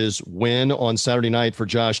first is win on Saturday night for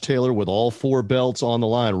Josh Taylor with all 4 belts on the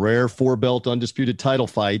line. Rare 4-belt undisputed title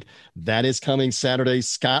fight. That is coming Saturday,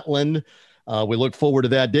 Scotland. We look forward to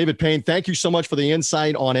that. David Payne, thank you so much for the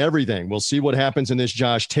insight on everything. We'll see what happens in this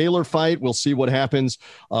Josh Taylor fight. We'll see what happens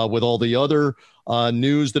with all the other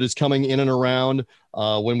news that is coming in and around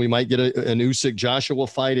when we might get an Usyk-Joshua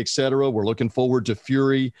fight, etc. We're looking forward to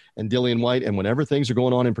Fury and Dillian Whyte. And whenever things are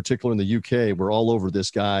going on, in particular in the UK, we're all over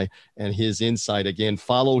this guy and his insight. Again,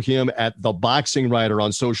 follow him at The Boxing Writer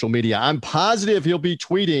on social media. I'm positive he'll be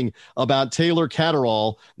tweeting about Taylor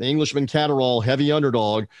Catterall, the Englishman Catterall, heavy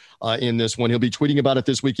underdog in this one. He'll be tweeting about it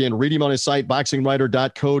this weekend. Read him on his site,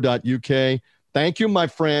 boxingwriter.co.uk. Thank you, my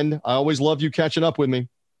friend. I always love you catching up with me.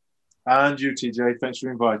 And you, TJ. Thanks for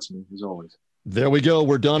inviting me, as always. There we go.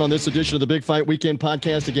 We're done on this edition of the Big Fight Weekend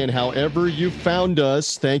podcast. Again, however you found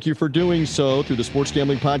us, thank you for doing so through the Sports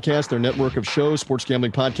Gambling Podcast, their network of shows,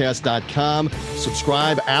 sportsgamblingpodcast.com.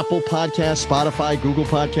 Subscribe, Apple Podcasts, Spotify, Google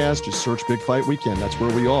Podcasts. Just search Big Fight Weekend. That's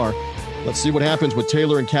where we are. Let's see what happens with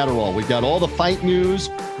Taylor and Catterall. We've got all the fight news,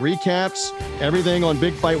 recaps, everything on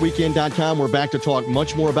bigfightweekend.com. We're back to talk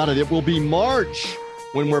much more about it. It will be March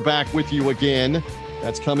when we're back with you again.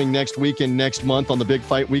 That's coming next week and next month on the Big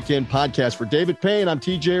Fight Weekend podcast. For David Payne, I'm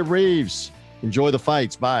TJ Reeves. Enjoy the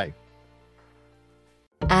fights. Bye.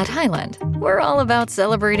 At Highland, we're all about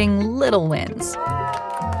celebrating little wins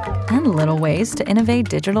and little ways to innovate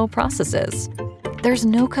digital processes. There's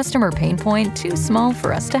no customer pain point too small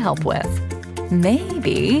for us to help with.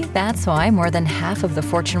 Maybe that's why more than half of the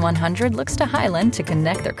Fortune 100 looks to Highland to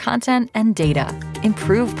connect their content and data,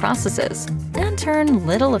 improve processes, and turn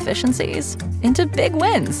little efficiencies into big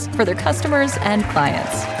wins for their customers and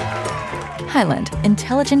clients. Highland,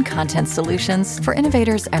 intelligent content solutions for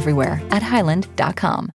innovators everywhere at highland.com.